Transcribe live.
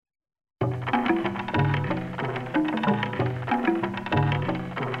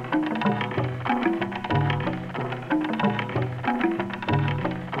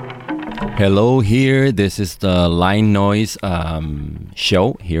Hello here, this is the Line Noise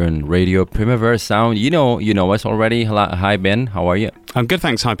show here on Radio Primavera Sound. You know us already. Hi Ben, how are you? I'm good,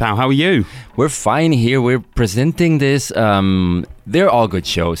 thanks. Hi pal, how are you? We're fine here. We're presenting this. They're all good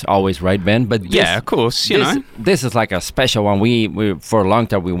shows, always, right Ben? But yeah, of course, you know. This is like a special one we for a long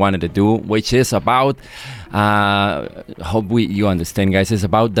time we wanted to do, which is about, hope you understand guys, it's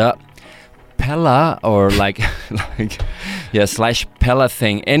about the Pella or slash Pella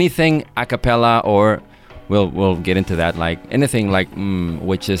thing, anything a cappella, or we'll get into that, like anything like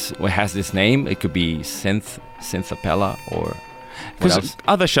what has this name. It could be synthapella or because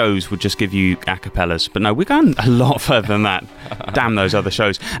other shows would just give you a cappellas, but no, we're going a lot further than that. Damn those other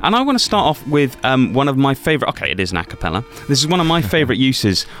shows. And I want to start off with one of my favourite, okay, it is an a cappella. This is one of my favourite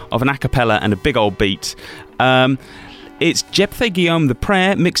uses of an a cappella and a big old beat. It's Jephthé Guillaume, The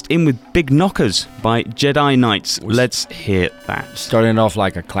Prayer, mixed in with Big Knockers by Jedi Knights. Let's hear that. Starting off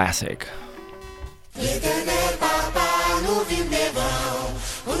like a classic. C'est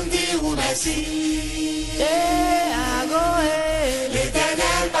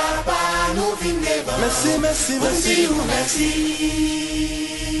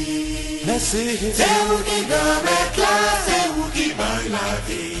vous qui donne là, c'est vous qui baille la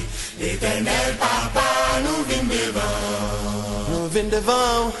vie. L'Éternel Papa nous vient devant. Nous vient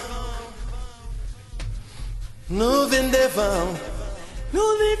devant. Nous vient devant. Nous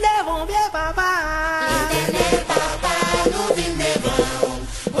vient devant, bien papa. L'Éternel Papa nous vient devant.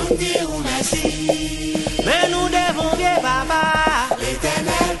 On dit ou merci. Mais nous devons bien papa.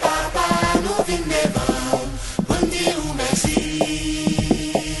 L'Éternel Papa nous vient devant. On dit ou merci.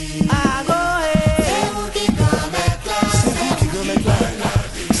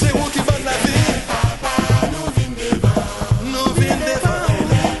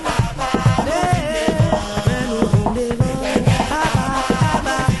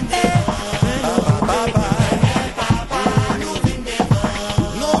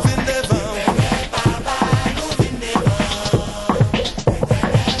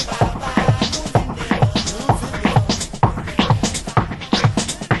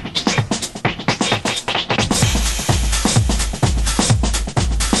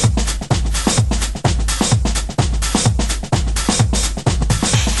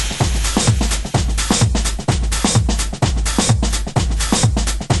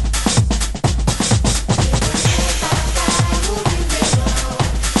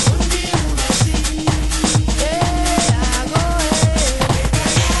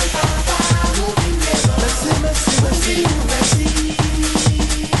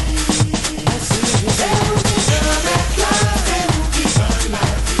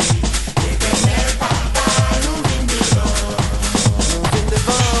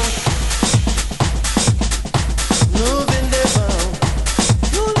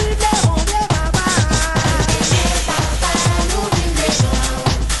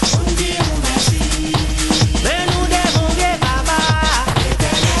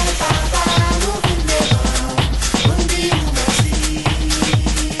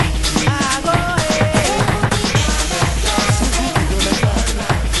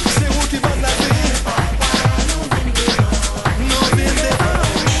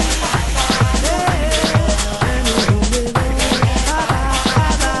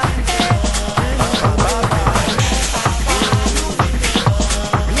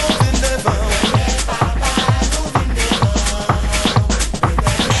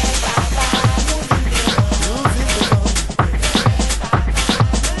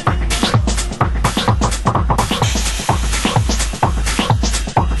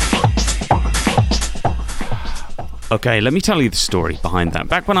 Okay, let me tell you the story behind that.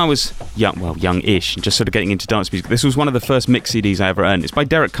 Back when I was young-ish, and just sort of getting into dance music, this was one of the first mix CDs I ever owned. It's by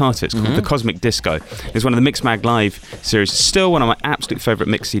Derek Carter. It's called The Cosmic Disco. It's one of the Mixmag Live series. It's still one of my absolute favourite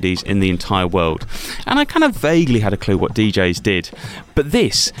mix CDs in the entire world. And I kind of vaguely had a clue what DJs did. But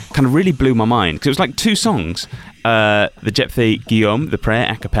this kind of really blew my mind, because it was like two songs. The Jephthé Guillaume, The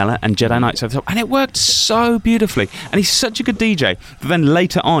Prayer, a cappella, and Jedi Knights over the top, and it worked so beautifully. And he's such a good DJ. But then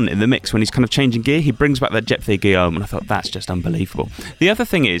later on in the mix, when he's kind of changing gear, he brings back that Jephthé Guillaume, and I thought, that's just unbelievable. The other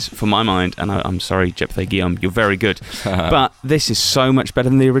thing is, for my mind, and I'm sorry, Jephthé Guillaume, you're very good, but this is so much better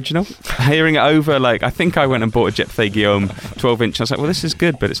than the original. Hearing it over, like, I think I went and bought a Jephthé Guillaume 12-inch, I was like, well, this is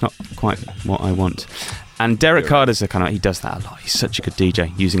good, but it's not quite what I want. And Derek Carter's the kind of, he does that a lot. He's such a good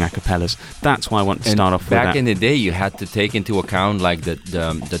DJ using acapellas. That's why I want to start off with that. Back in the day, you had to take into account like the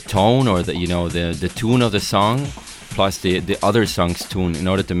tone or the tune of the song,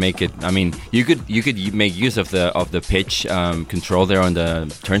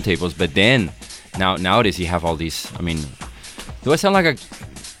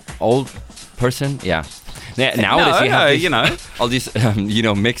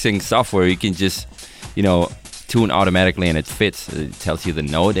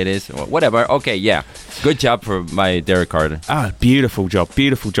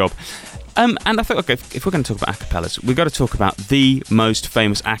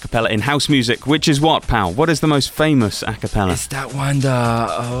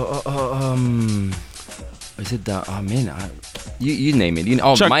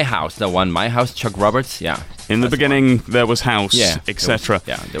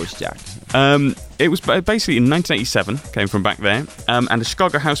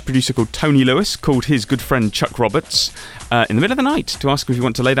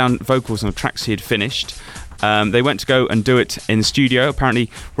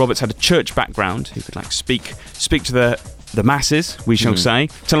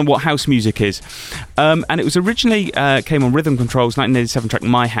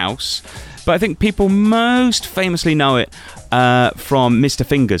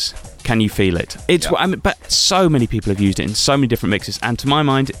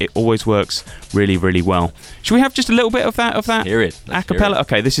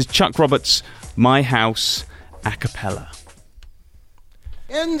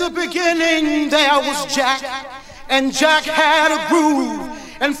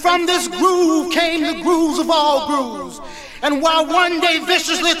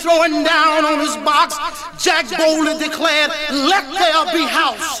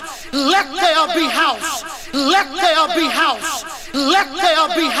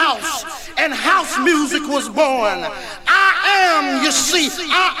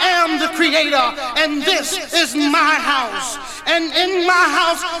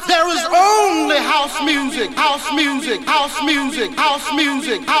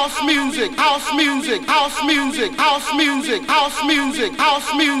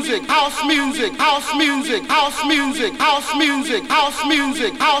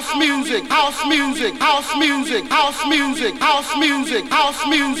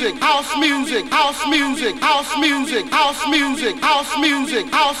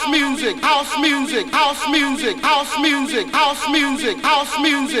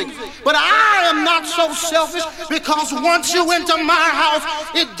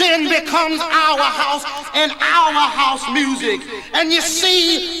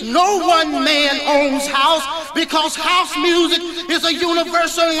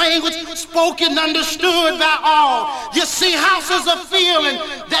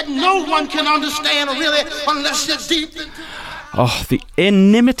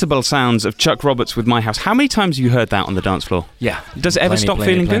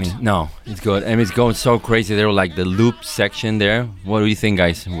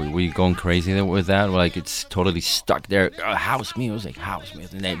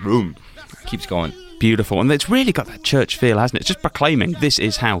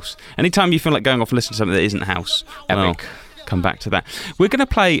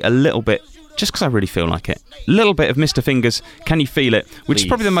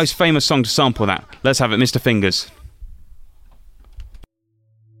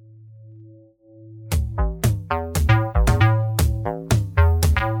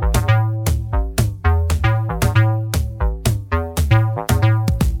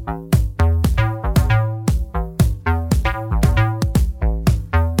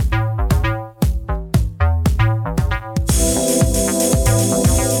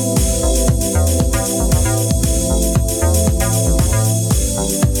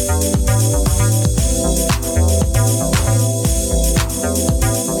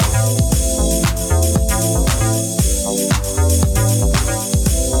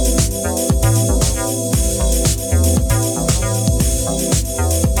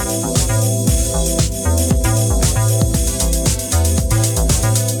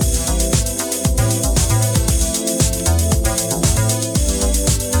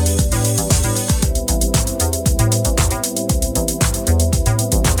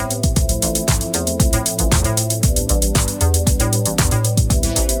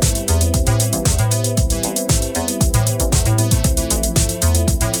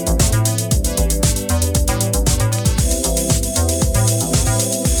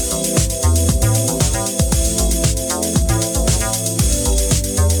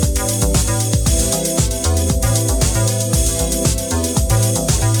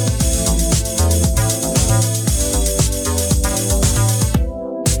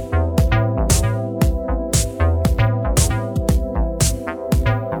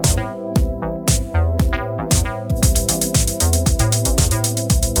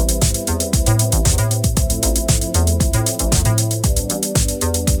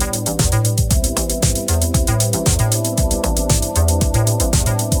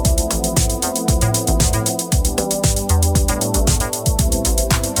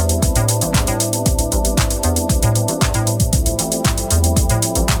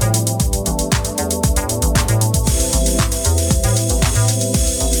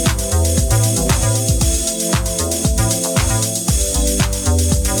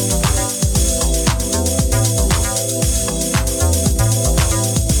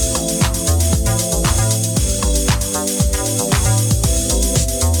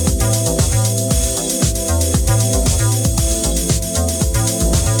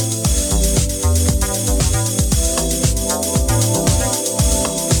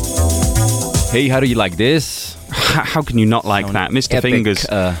 Hey, how do you like this? How can you not like that, Mr. Epic. Fingers?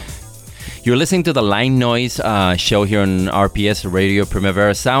 You're listening to the Line Noise show here on RPS Radio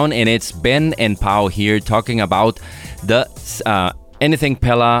Primavera Sound, and it's Ben and Pau here talking about the anything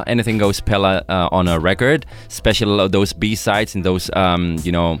Pella, anything goes Pella on a record, especially those B-sides and those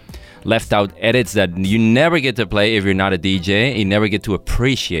left out edits that you never get to play if you're not a DJ. You never get to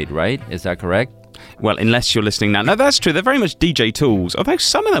appreciate, right? Is that correct? Well, unless you're listening now. No, that's true. They're very much DJ tools, although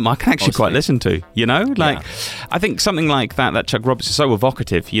some of them I can actually quite listen to, you know? Like, I think something like that Chuck Roberts is so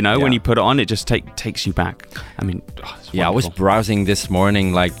evocative, you know? When you put it on, it just takes you back. I mean, I was browsing this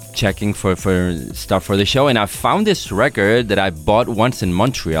morning, like checking for stuff for the show, and I found this record that I bought once in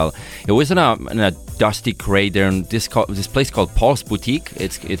Montreal. It was in a dusty crate there in this place called Paul's Boutique.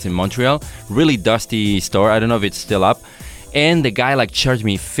 It's in Montreal. Really dusty store. I don't know if it's still up. And the guy charged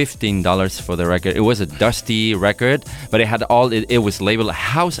me $15 for the record. It was a dusty record, but it had it was labeled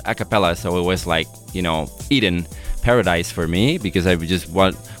House Acapella, so it was Eden paradise for me, because I just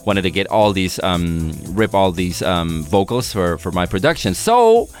wanted to get all these rip all these vocals for my production.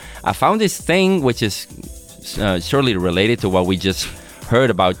 So I found this thing which is surely related to what we just heard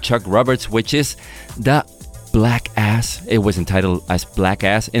about Chuck Roberts, which is the Black Ass. It was entitled as Black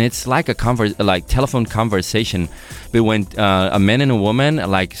Ass, and it's like a telephone conversation between a man and a woman.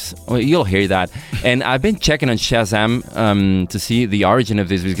 You'll hear that. And I've been checking on Shazam to see the origin of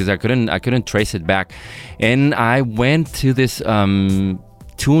this, because I couldn't trace it back. And I went to this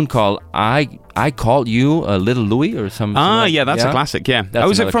tune called I Called You Little Louie or something. That's a classic. Yeah, that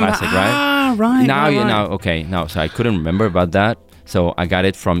was it from classic, right? Right. Now so I couldn't remember about that. So I got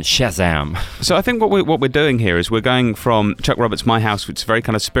it from Shazam. So I think what we're doing here is we're going from Chuck Roberts' My House, which is very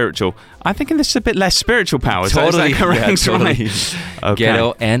kind of spiritual. I think this is a bit less spiritual power. Totally. Is that correct? Totally. Okay.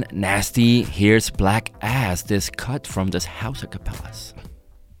 Ghetto and nasty. Here's Black Ass. This cut from this House Acapellas.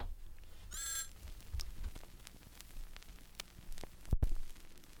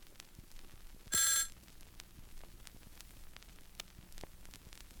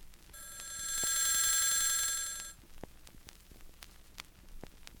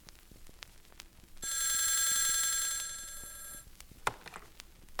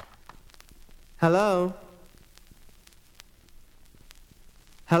 Hello?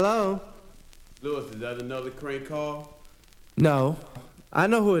 Hello? Lewis, is that another crank call? No. I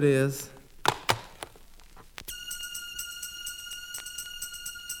know who it is.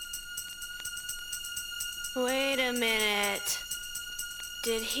 Wait a minute.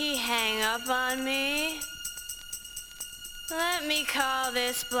 Did he hang up on me? Let me call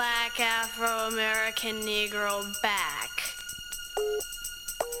this black Afro-American Negro back.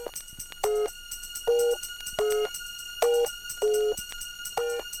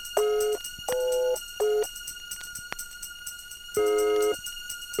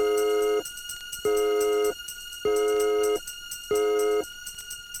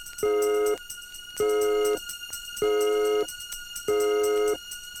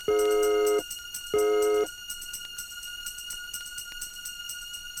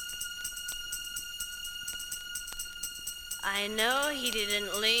 I know he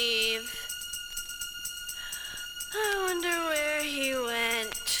didn't leave. I wonder where he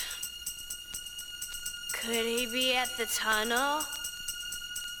went. Could he be at the tunnel?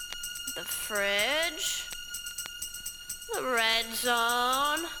 The fridge? The red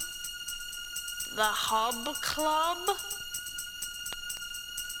zone? The hub club?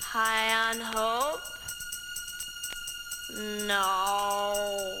 High on hope?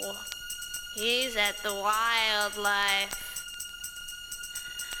 No. He's at the wildlife.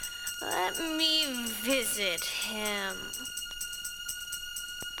 Let me visit him.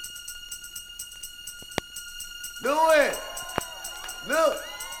 Do it! Look!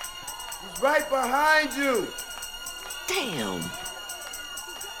 He's right behind you! Damn.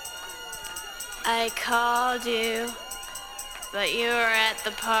 I called you, but you were at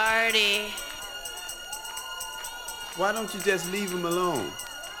the party. Why don't you just leave him alone?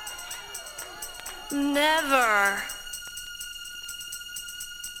 Never.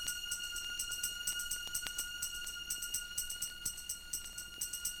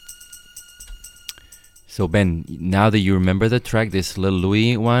 So Ben, now that you remember the track, this Lil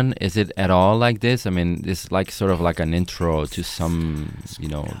Louis one, is it at all like this? I mean, it's like sort of like an intro to some,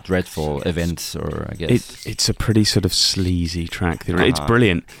 dreadful events, or I guess it's a pretty sort of sleazy track. It's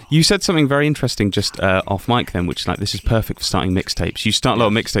brilliant. You said something very interesting just off mic then, which is like, this is perfect for starting mixtapes. You start a lot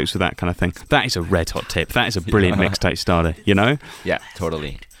of mixtapes with that kind of thing. That is a red hot tip. That is a brilliant mixtape starter. Yeah,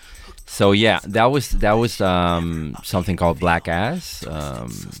 totally. So yeah, that was something called Black Ass,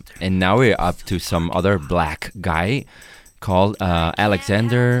 and now we're up to some other black guy called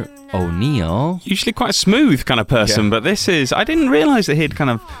Alexander O'Neill. Usually quite a smooth kind of person, Yeah. but this is... I didn't realise that he'd kind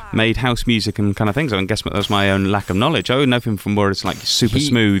of made house music and kind of things. I guess that was my own lack of knowledge. I would know him from more as like super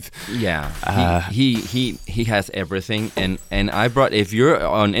smooth. Yeah, he has everything, and I brought. If you're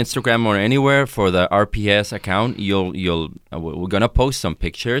on Instagram or anywhere for the RPS account, we're gonna post some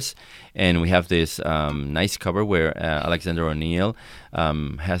pictures, and we have this nice cover where Alexander O'Neill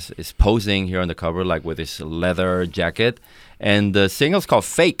is posing here on the cover, like with his leather jacket, and the single's called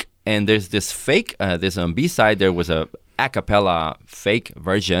Fake. And there's this fake, this on B-side, there was a a cappella fake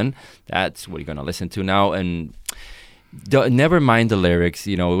version. That's what you're going to listen to now. And never mind the lyrics.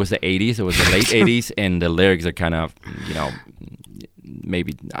 You know, it was the 80s. It was the late 80s. And the lyrics are kind of, you know,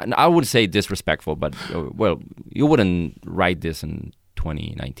 maybe, I would say disrespectful. But, well, you wouldn't write this in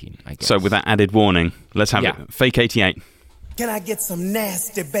 2019, I guess. So with that added warning, let's have it. Fake 88. Can I get some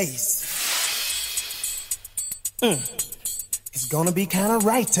nasty bass? It's gonna be kind of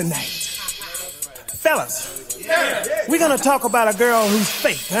right tonight. Fellas, we're gonna talk about a girl who's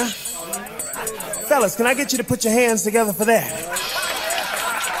fake, huh? Fellas, can I get you to put your hands together for that?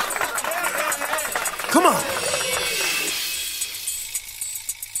 Come on.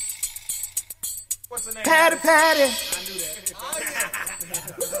 What's her name? Patty, Patty.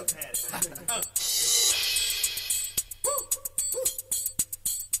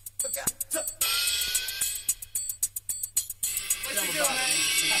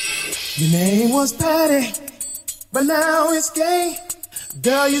 Your name was Patty, but now it's gay.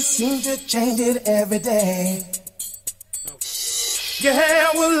 Girl, you seem to change it every day. Your hair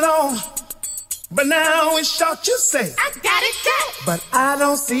was long, but now it's short, you say. I got it cut. But I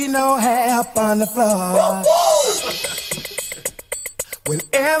don't see no hair up on the floor.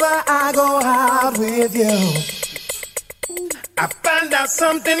 Whenever I go out with you, I find out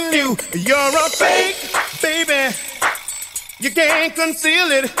something new. You're a fake, baby. You can't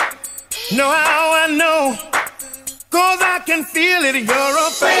conceal it. Know how I know? 'Cause I can feel it. You're a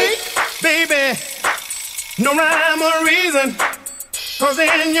fake, baby. No rhyme or reason. 'Cause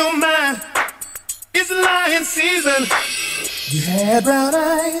in your mind, it's lying season. You had brown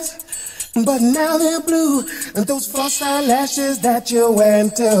eyes, but now they're blue. And those false eyelashes that you're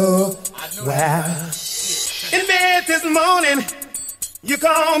wearing too. Wow. In bed this morning, you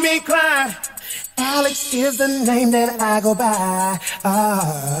call me Clyde. Alex is the name that I go by.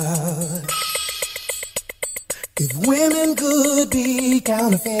 If women could be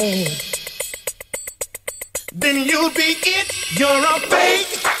counterfeit, then you'd be it. You're a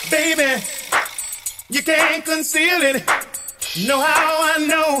fake, baby. You can't conceal it. Know how I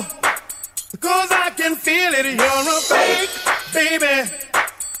know? 'Cause I can feel it. You're a fake, baby.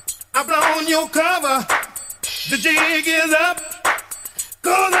 I've blown your cover. The jig is up.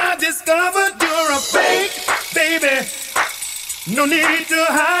 'Cause I discovered you're a fake, baby. No need to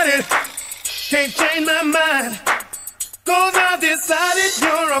hide it. Can't change my mind. 'Cause I decided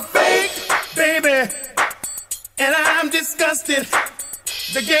you're a fake, baby. And I'm disgusted.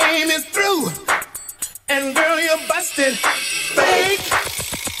 The game is through. And girl, you're busted. Fake.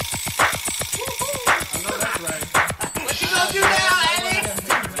 I know that's right. What you gonna do now, Alex?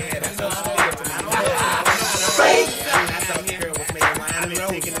 Yeah, that's fake.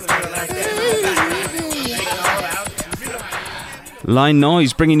 Line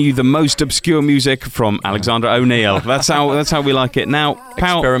Noise bringing you the most obscure music from Alexander O'Neill. That's how we like it. Now,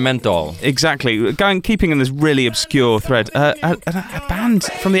 Pal, experimental. Exactly. Keeping in this really obscure thread. A band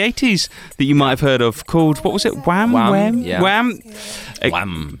from the 80s that you might have heard of called, what was it? Wham? Yeah. Wham.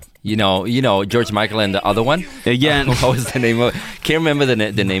 Wham. You know George Michael and the other one. Yeah. What was the name of? Can't remember the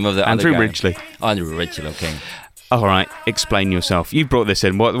name of the Andrew other guy. Ridgeley. Andrew Ridgeley. Okay. All right, explain yourself. You brought this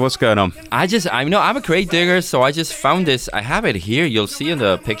in. What's going on? I'm a crate digger, so I just found this. I have it here. You'll see in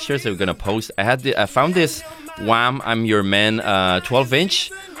the pictures that we're gonna post. I found this Wham! I'm Your Man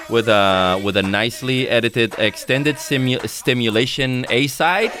 12-inch with a nicely edited extended stimulation A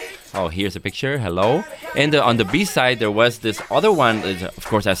side. Oh, here's a picture. Hello. And on the B side, there was this other one. Of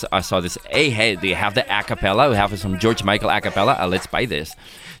course, I saw this. Hey, they have the a cappella. We have some George Michael a cappella. Let's buy this.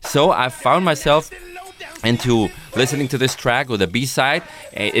 So I found myself into listening to this track with a B-side.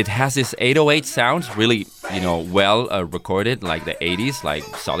 It has this 808 sound, really, well recorded, like the 80s, like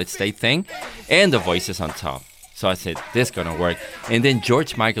solid state thing, and the voices on top. So I said, this gonna work. And then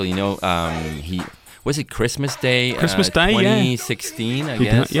George Michael, he was it Christmas Day? 2016, I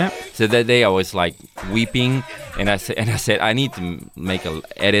guess. Yeah. So that day I was like weeping, and I said I need to make an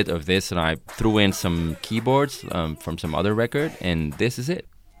edit of this, and I threw in some keyboards from some other record, and this is it.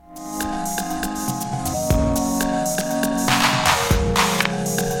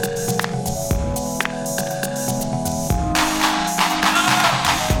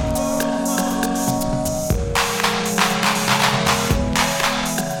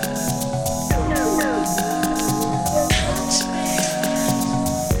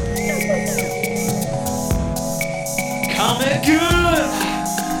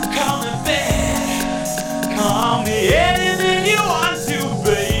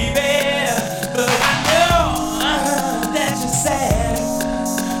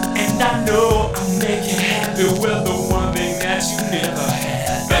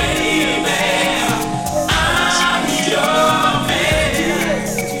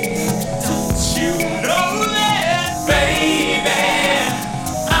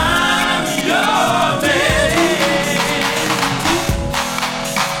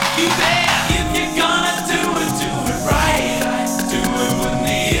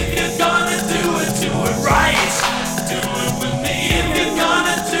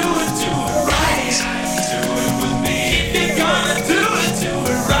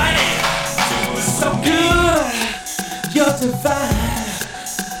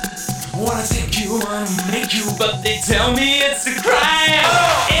 wanna take you, wanna make you, but they tell me it's a crime.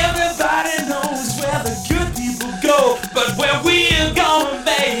 Everybody knows where the good people go, but where we're going,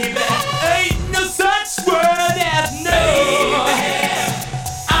 baby, ain't no such word as no.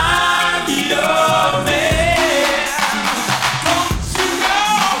 I'm your man. Don't you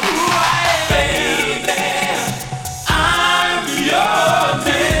know who I am, baby? I'm your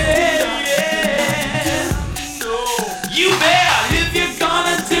man. You bet if you're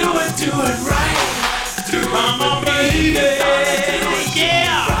gonna do it right. Come on, baby.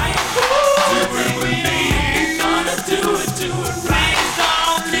 Yeah. Do it with me. You're gonna do it right.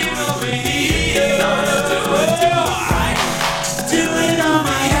 Don't leave it with me. You're gonna do it right. Do it on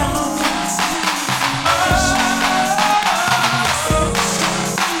my own.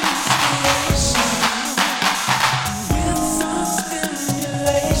 With some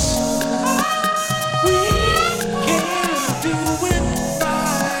stimulation, we can do it right.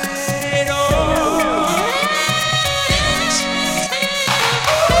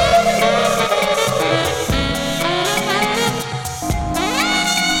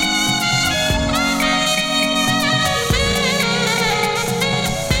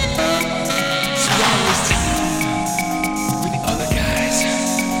 So all this time with the other guys,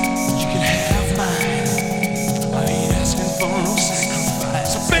 you can have mine. I ain't asking for no sacrifice.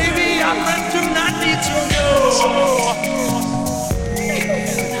 So baby, I do not need to know. I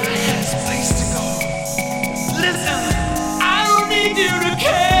have a place to go. Listen, I don't need you to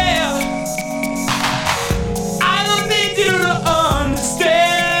care. I don't need you to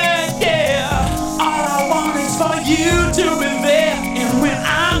understand. Yeah, all I want is for you to be there. And when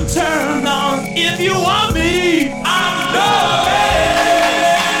I'm turned on, if you want me, I'm yours. I'm your man.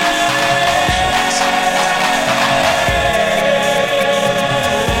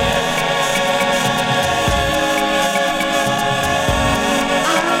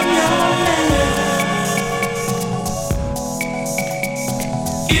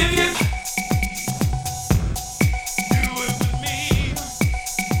 If you do it with me,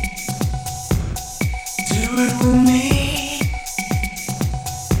 do it with me,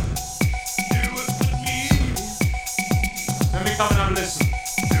 do it with me. Let me come and listen.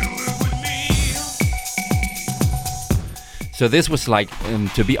 Do it with me. So this was like,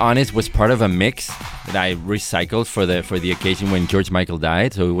 to be honest, was part of a mix that I recycled for the occasion when George Michael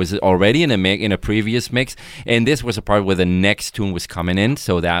died. So it was already in a previous mix, and this was a part where the next tune was coming in.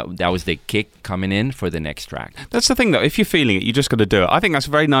 So that was the kick coming in for the next track. That's the thing, though. If you're feeling it, you just got to do it. I think that's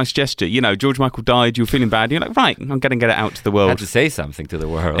a very nice gesture. You know, George Michael died, you were feeling bad. You're like, right, I'm going to get it out to the I world. had to say something to the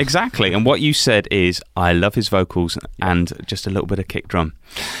world. Exactly. And what you said is, I love his vocals and just a little bit of kick drum.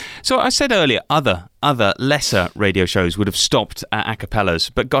 So I said earlier, other lesser radio shows would have stopped at acapellas,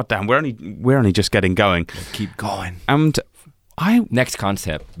 but goddamn, we're only just getting going. Keep going. And Next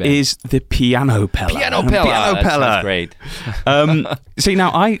concept, Ben. is the piano pella. Piano Pella. Piano That pella. sounds great. See,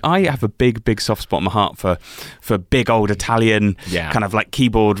 now I have a big soft spot in my heart for big old Italian kind of like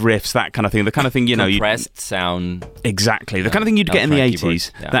keyboard riffs, that kind of thing. The kind of thing, you know, compressed sound. Exactly. The kind of thing you'd get in the Outright 80s.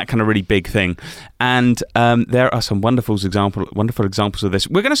 keyboards, yeah. That kind of really big thing. And there are some wonderful examples of this.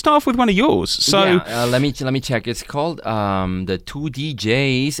 We're going to start off with one of yours. So yeah, let me check. It's called the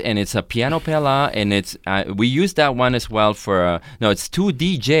 2DJs, and it's a piano pella, and it's we used that one as well for it's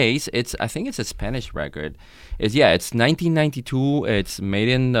 2DJs. I think it's a Spanish record. It's 1992. It's made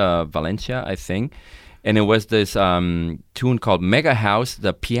in Valencia, I think. And it was this tune called Mega House,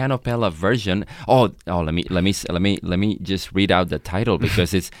 the piano pella version. Let me just read out the title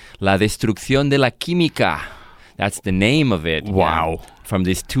because it's La Destrucción de la Química. That's the name of it. Wow. Yeah. From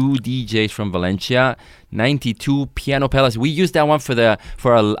these two DJs from Valencia, 92 piano pellas. We used that one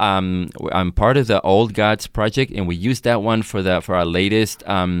I'm part of the Old Gods project, and we used that one for our latest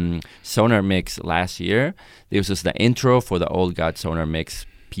Sonar mix last year. This was the intro for the Old Gods Sonar mix.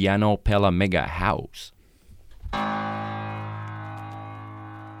 Piano Pella Mega House.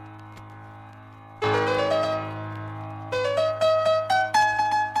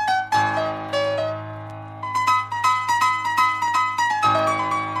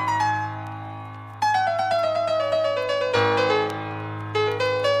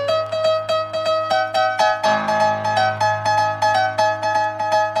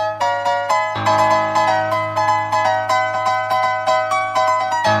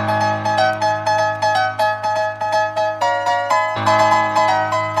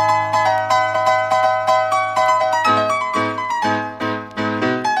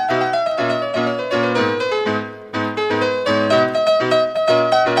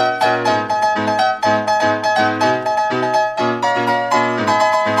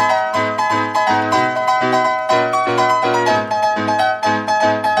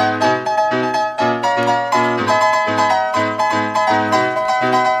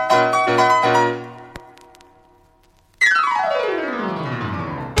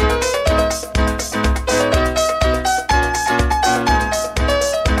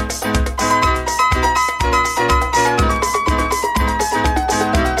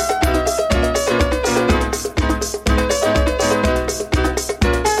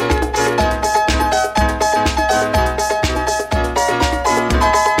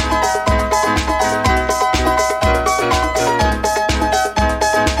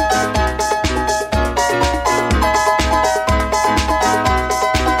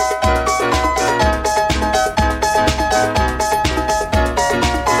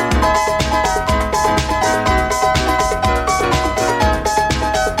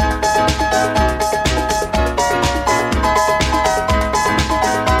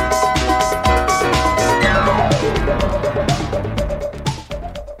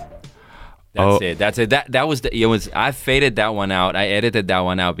 That's it. That was I faded that one out. I edited that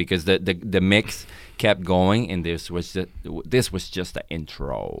one out because the mix kept going, and this was just the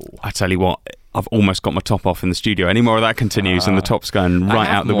intro. I tell you what, I've almost got my top off in the studio. Any more of that continues, and the top's going right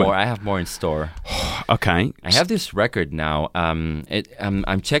out the window. I have more in store. Okay. I have this record now.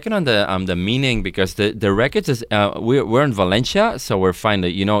 I'm checking on the meaning because the records is we're in Valencia, so we're fine.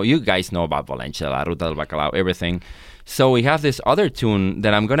 You guys know about Valencia, La Ruta del Bacalao, everything. So we have this other tune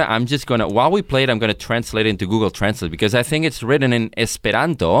that I'm just gonna while we play it, I'm gonna translate it into Google Translate because I think it's written in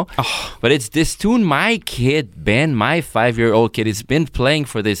Esperanto. But it's this tune my kid Ben, my 5-year-old kid, has been playing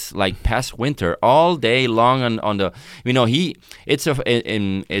for this like past winter all day long on the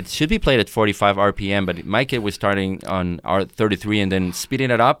it should be played at 45 RPM, but my kid was starting on R33 and then speeding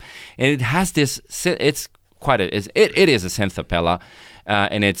it up, and it has this. It's quite it is a synthapella.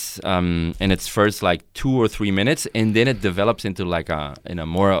 And it's first like 2 or 3 minutes, and then it develops into like a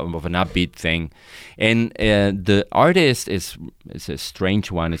more of an upbeat thing. And the artist is a strange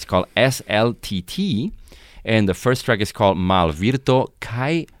one. It's called SLTT, and the first track is called Mal Virto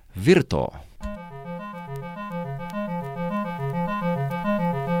Kai Virto.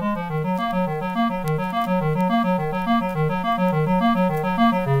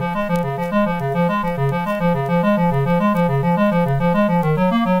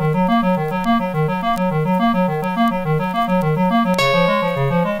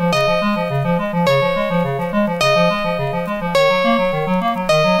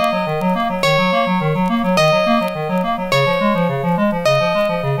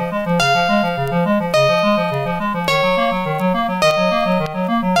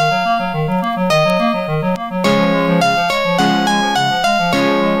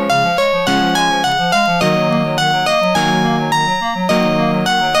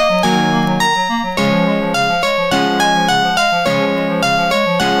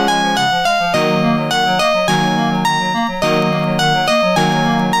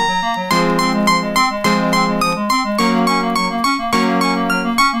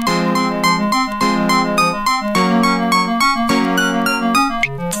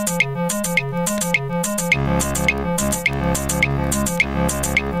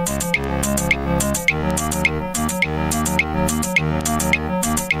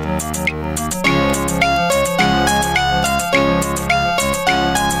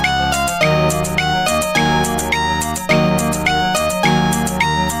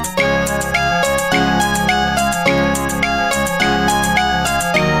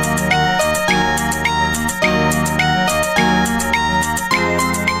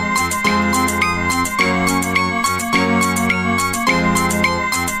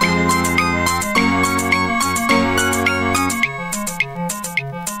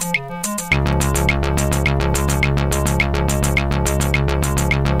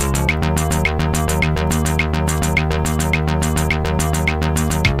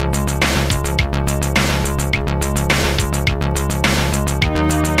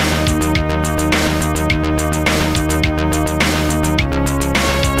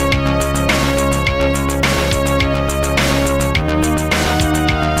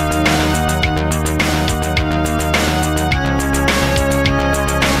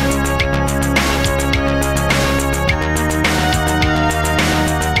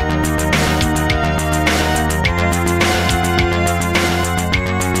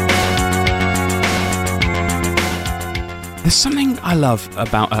 There's something I love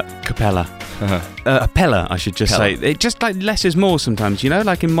about a cappella. Appella, I should just say. It just like less is more sometimes,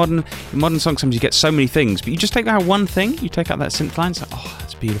 like in modern songs, sometimes you get so many things, but you just take out one thing, you take out that synth line, it's like, oh,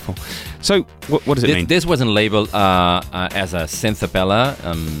 that's beautiful. So, what does it mean? This wasn't labeled as a synthapella,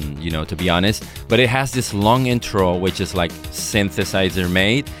 to be honest, but it has this long intro, which is like synthesizer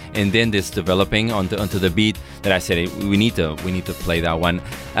made, and then this developing onto the beat that I said we need to play that one.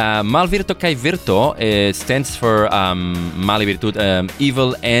 Mal Virto Kai Virto stands for Male Virtud,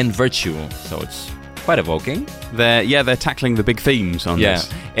 evil and virtue. So it's quite evoking. They're tackling the big themes on this.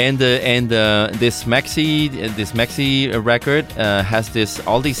 And this maxi record has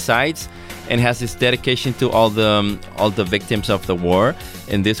all these sides and has this dedication to all the victims of the war.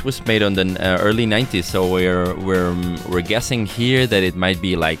 And this was made on the early 90s. So we're guessing here that it might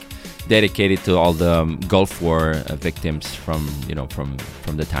be like dedicated to all the Gulf War victims from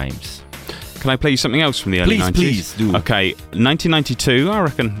the times. Can I play you something else from the early 90s? Please do. Okay, 1992, I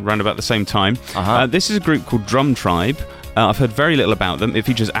reckon, around about the same time. This is a group called Drum Tribe. I've heard very little about them. It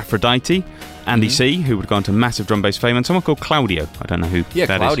features Aphrodite, Andy C, who would go on to massive drum bass fame, and someone called Claudio. I don't know who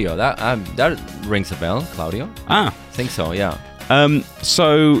that Claudio. is. That rings a bell, Claudio. I think so, yeah.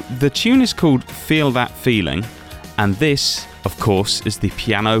 So the tune is called Feel That Feeling, and this of course, is the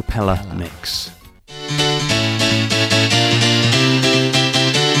Piano Pella mix.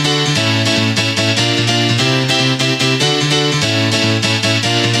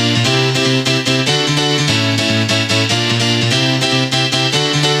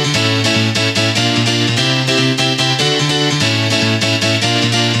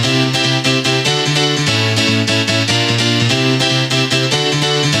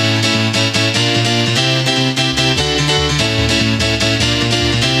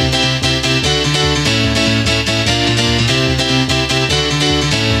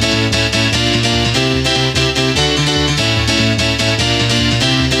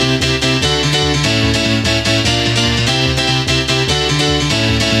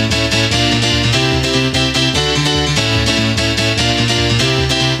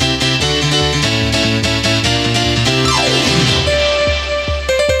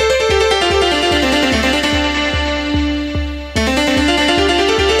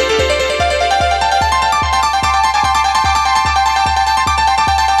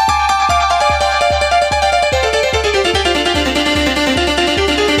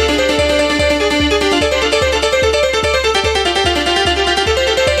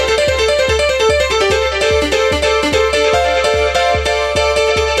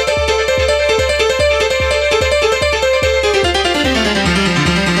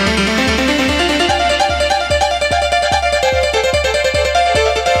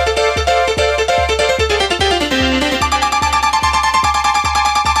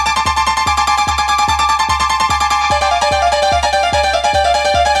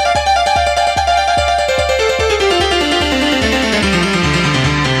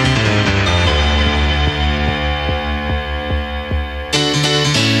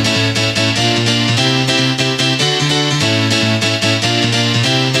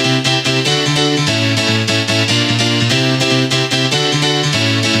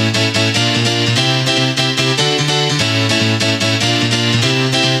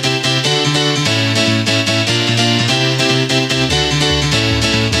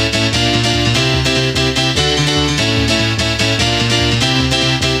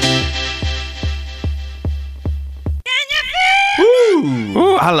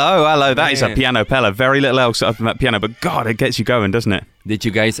 Hello. That is a Piano Pella. Very little else other than that piano, but God, it gets you going, doesn't it? Did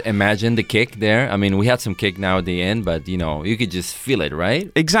you guys imagine the kick there? I mean, we had some kick now at the end, but, you could just feel it,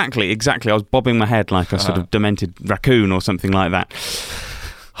 right? Exactly. I was bobbing my head like a sort of demented raccoon or something like that.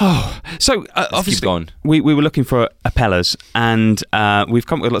 Oh, so obviously keep going. We were looking for appellas, and we've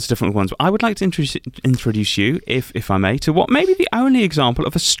come up with lots of different ones. I would like to introduce you, if I may, to what may be the only example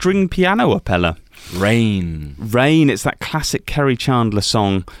of a string piano appella. Rain. It's that classic Kerry Chandler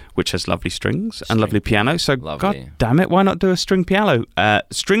song, which has lovely strings and lovely piano. So, lovely. God damn it, why not do a string piano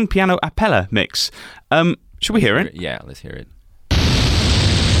appella mix? Should we hear it? Yeah, let's hear it.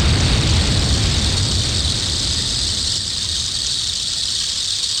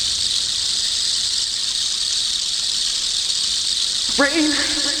 Rain.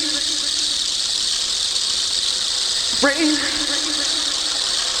 Rain.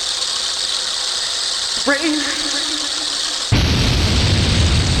 Rain.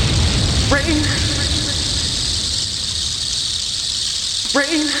 Rain.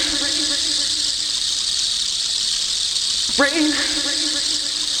 Rain. Rain. Rain.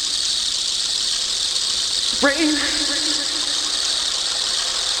 Rain.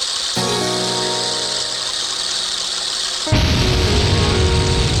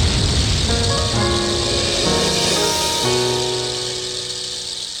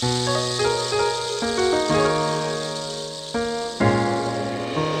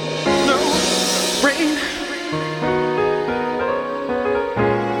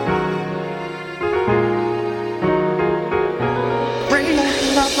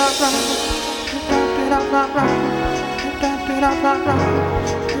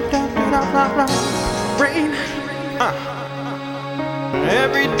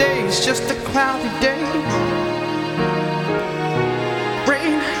 Every day is just a cloudy day.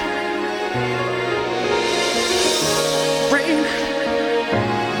 Rain. Rain.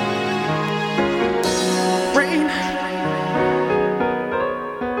 Rain.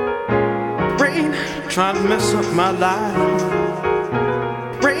 Rain. Trying to mess up my life.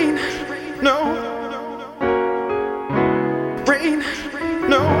 Rain. No. Rain.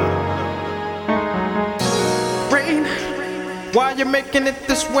 No. Rain. Why you making it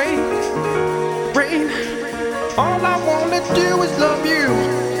this way? Rain. All I wanna do is love you.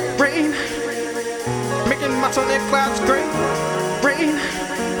 Rain. Making my sunny clouds gray. Rain.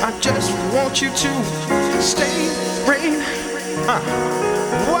 I just want you to stay. Rain.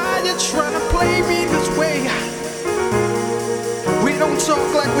 Why you trying to play me this way?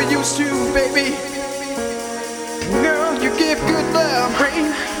 talk like we used to, baby. Girl, you give good love,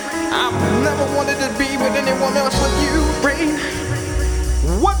 Rain. I never wanted to be with anyone else but you, Rain.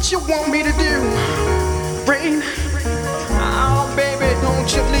 What you want me to do, Rain? Oh, baby, don't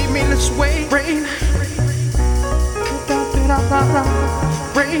you leave me this way, Rain.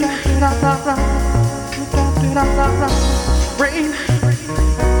 Rain, Rain.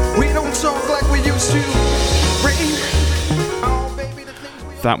 We don't talk like we used to, Rain. Oh, baby, the things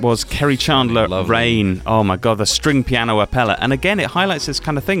we That was Kerry Chandler, Lovely. Rain. Oh my God, the string piano a cappella. And again, it highlights this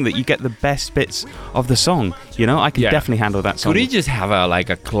kind of thing that you get the best bits of the song. You know, I can Yeah. definitely handle that song. Could we just have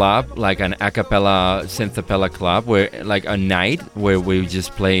a club, like an a cappella, synthapella club, where like a night where we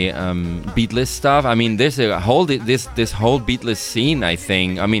just play beatless stuff? I mean, there's a whole this whole beatless scene. I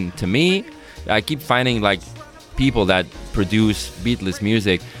think. I mean, to me, I keep finding like people that produce beatless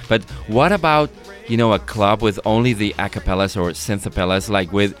music. But what about a club with only the a cappellas or synthapellas?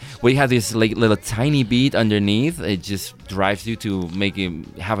 Like we have this like little tiny beat underneath. It just drives you to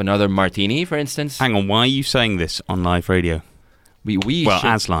have another martini, for instance. Hang on, why are you saying this on live radio? We Well, should,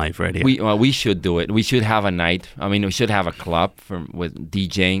 as live radio. we should do it. We should have a night. I mean, we should have a club with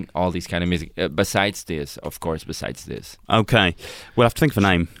DJing all these kind of music. Besides this, of course. Besides this, Okay, we'll have to think of a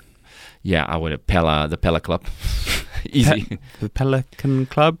name. yeah, I would have the Pella Club. Easy, The Pelican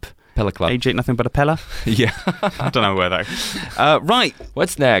Club? Pella Club. Age ain't nothing but a Pella? Yeah. I don't know where that... right,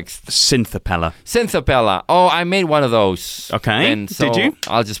 What's next? Synthapella. Synthapella. Oh, I made one of those. Okay. And so Did you?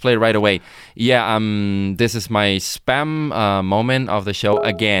 I'll just play it right away. Yeah. This is my spam moment of the show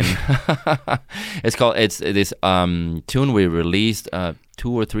again. It's this tune we released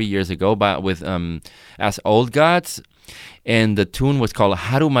 2 or 3 years ago, but with as Old Gods. And the tune was called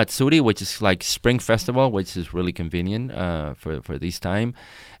Haru Matsuri, which is like Spring Festival, which is really convenient for this time.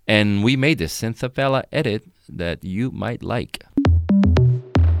 And we made this synthapella edit that you might like.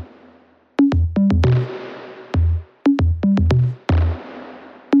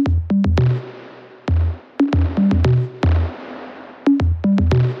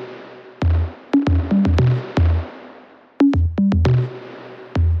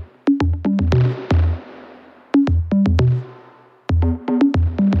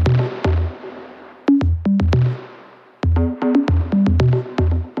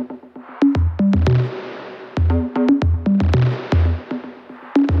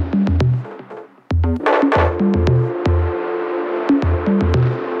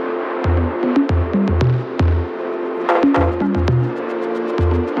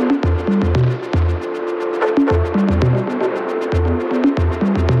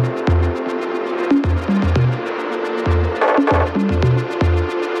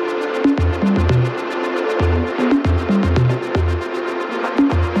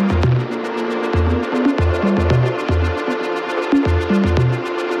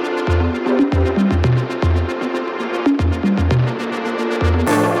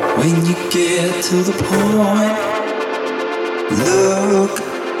 When you get to the point, look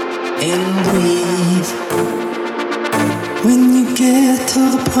and breathe. When you get to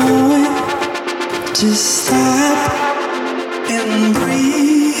the point, just stop and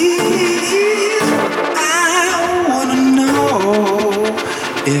breathe. I wanna know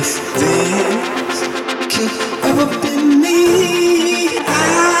if this could ever be me. I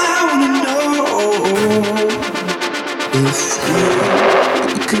wanna know if you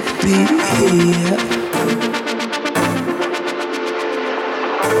could be here.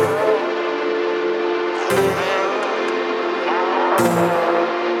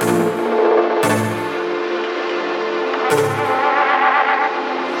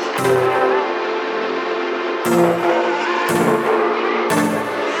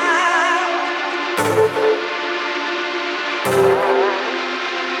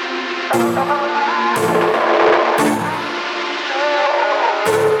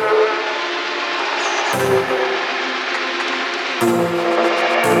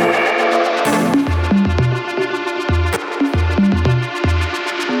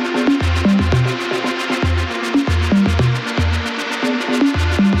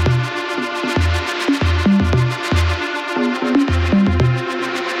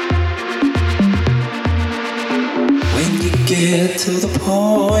 Get to the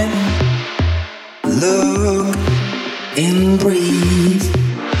point, look and breathe.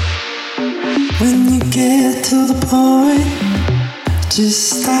 When you get to the point,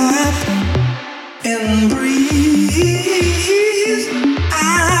 just stop and breathe.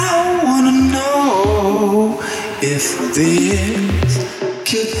 I wanna know if this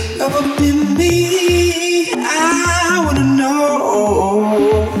could ever be me. I wanna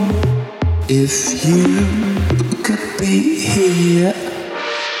know if you could be here.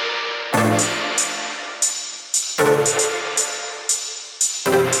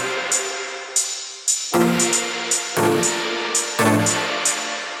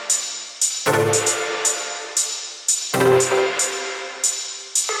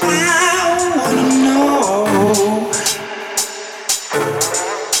 I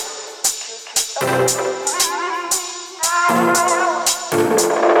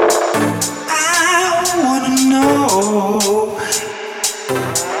wanna know.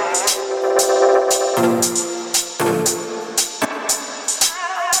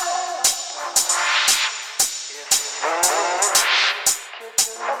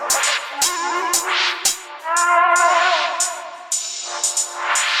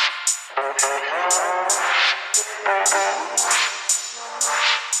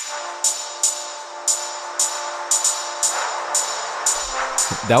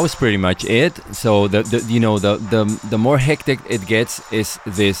 That was pretty much it. So the more hectic it gets is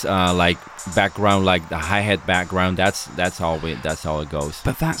this like background, like the hi-hat background. That's all it goes.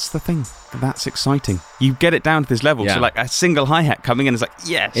 But that's the thing. That's exciting. You get it down to this level. Yeah. So like a single hi-hat coming in is like,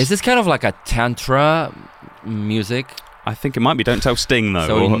 yes. Is this kind of like a tantra music? I think it might be. Don't tell Sting though.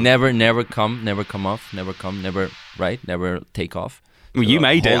 So or- never take off. Well, you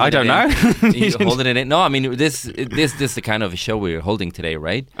made it. I don't know. You holding it in. No, I mean this is the kind of show we're holding today,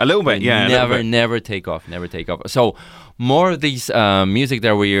 right? A little bit, yeah. Never take off. So more of these music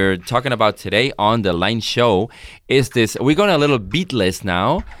that we're talking about today on the Line Show is this. We're going a little beatless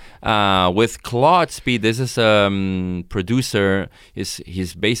now with Claude Speed. This is producer.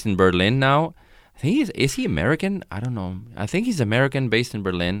 He's based in Berlin now. I think is he American? I don't know. I think he's American, based in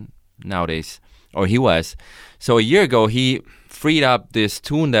Berlin nowadays, or he was. So a year ago, he freed up this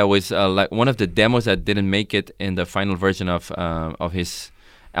tune that was like one of the demos that didn't make it in the final version of his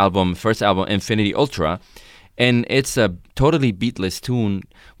first album, Infinity Ultra, and it's a totally beatless tune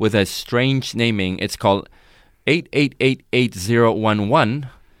with a strange naming. It's called 88888011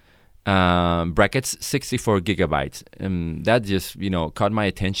 brackets 64 gigabytes. That just caught my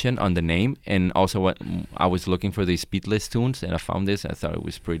attention on the name, and also what I was looking for these beatless tunes, and I found this. I thought it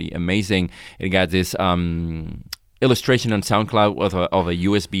was pretty amazing. It got this illustration on SoundCloud of a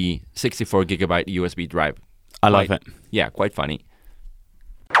USB 64 gigabyte USB drive. I love it. Yeah, quite funny.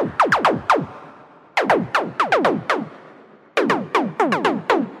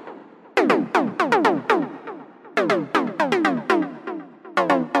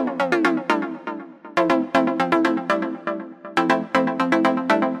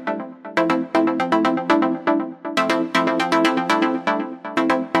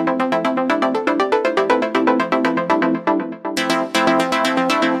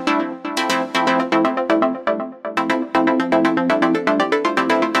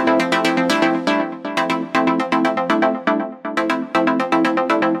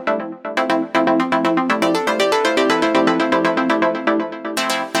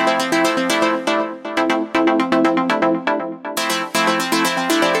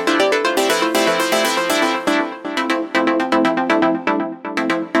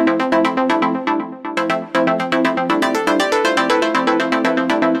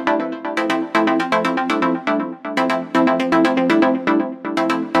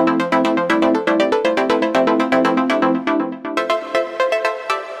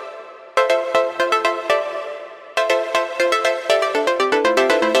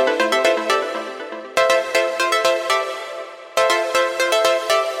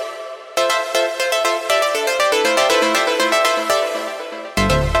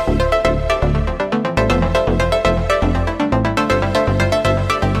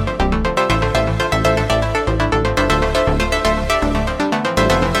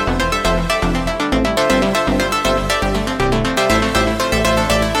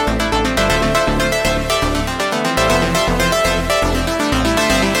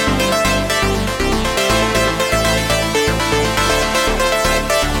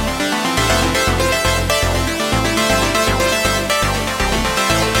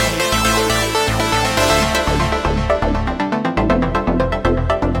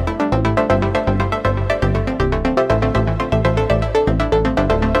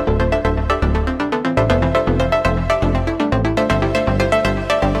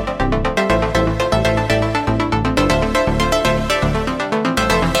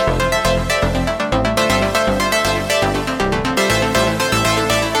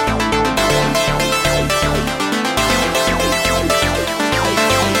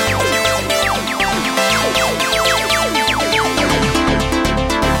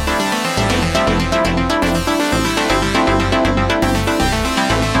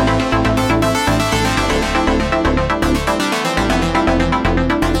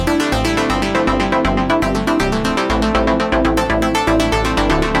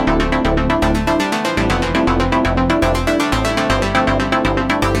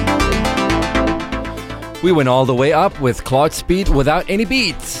 We went all the way up with Claude Speed without any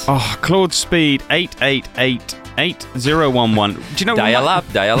beats. Oh, Claude Speed 888-8011. Do you know? Dial up.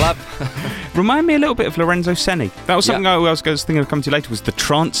 Remind me a little bit of Lorenzo Senni. That was something I was thinking of coming to later. Was the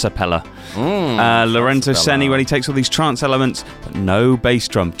Trancepeller. Lorenzo Senni, when he takes all these trance elements, but no bass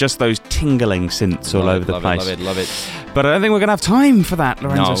drum, just those tingling synths all over the place. Love it. But I don't think we're gonna have time for that,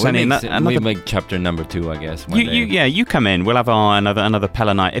 Lorenzo Senni. We make chapter number 2, I guess. You come in. We'll have another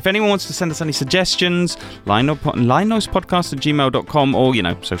Pella night. If anyone wants to send us any suggestions, linenospodcast@gmail.com or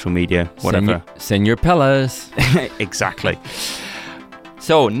social media, whatever. Send your Pellas. Exactly.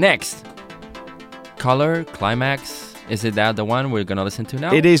 So next, Color Climax. Is it that the one we're gonna listen to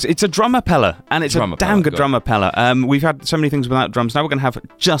now? It is. It's a drumapella, and it's a damn good drumapella. We've had so many things without drums. Now we're gonna have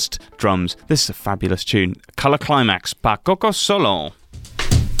just drums. This is a fabulous tune. Color Climax by Coco Solo.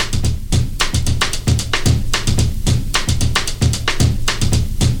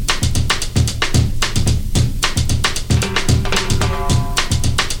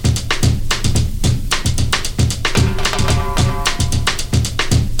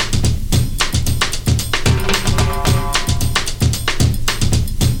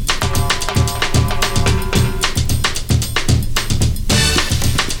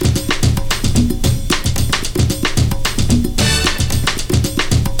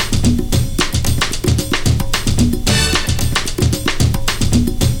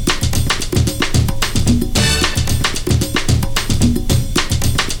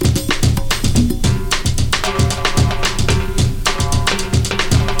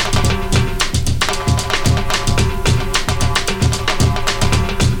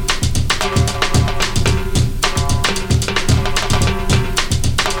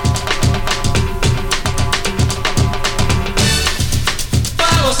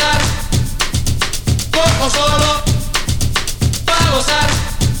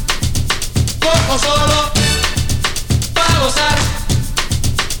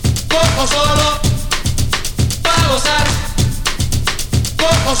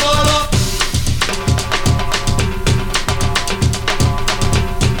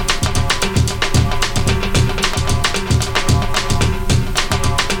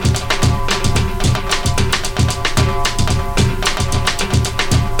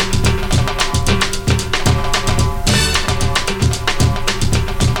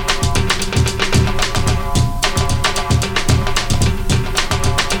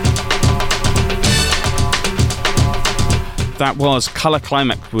 That was Color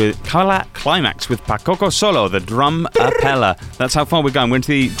Climax with Pacoco Solo, the drumapella. That's how far we're going. We're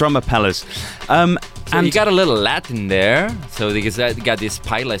into the drumapellas. So you got a little Latin there. So because I got these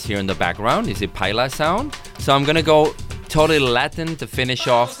pilas here in the background. Is it pila sound? So I'm gonna go totally Latin to finish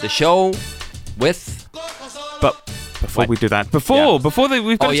off the show with. But before we do that, we've got to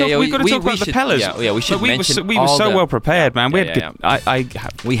talk about the pellas. Yeah, we should mention. We were so well prepared, man. We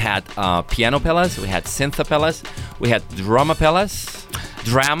had piano pellas, we had synthapellas, we had drumapellas,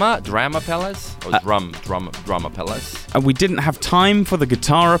 dramapellas, or drumapellas. And we didn't have time for the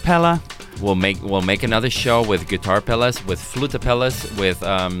guitarapella. We'll make another show with guitarapellas, with flutapellas, with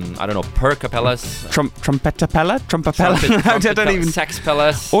percapellas, trumpetapella. I don't even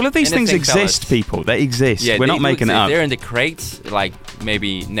saxpellas. All of these things exist, people. They exist. Yeah, we're not making it up. They're in the crates, like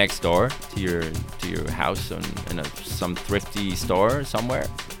maybe next door to your house in some thrifty store somewhere.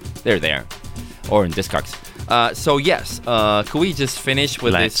 They're there, or in Discogs. So yes, could we just finish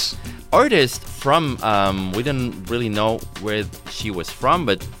with this artist from? We didn't really know where she was from,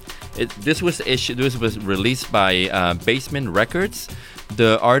 but. This was released by Basement Records.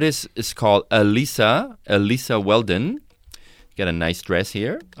 The artist is called Elisa Weldon. Got a nice dress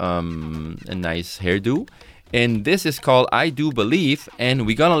here, a nice hairdo, and this is called I Do Believe. And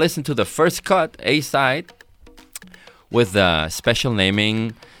we're gonna listen to the first cut, A-side, with the special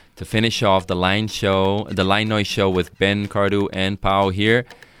naming to finish off the Line Noise show with Ben Cardu and Pau here.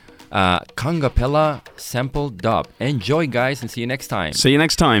 Congapella sample dub. Enjoy, guys, and see you next time. See you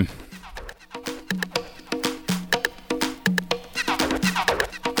next time.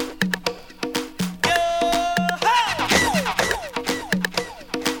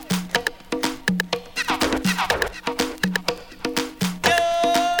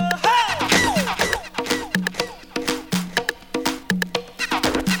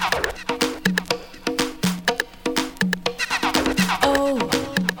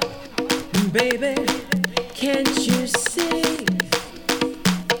 Baby, can't you see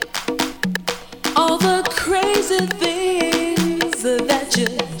all the crazy things that you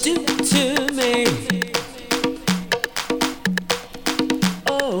do to me?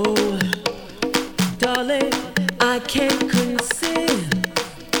 Oh, darling, I can't conceive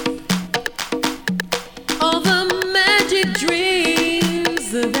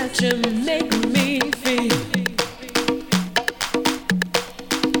that you make me feel.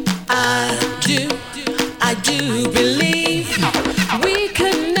 I do believe we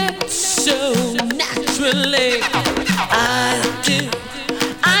connect so naturally.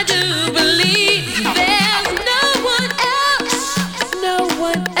 I do believe there's no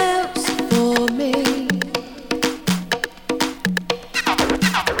one else for me.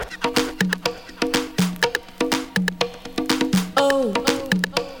 Oh,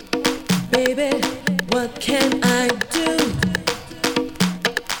 baby, what can I do?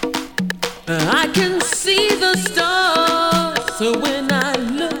 I can see the stars when I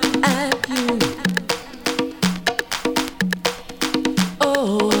look at you.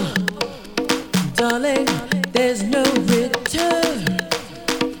 Oh, darling, there's no return.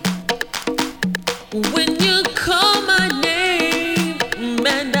 When you call my name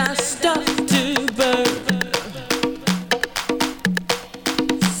and I start to burn,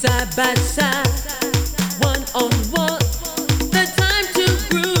 side by side, one on one, the time to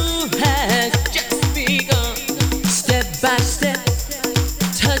groove has just begun. Step by step,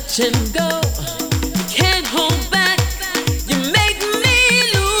 touch and go.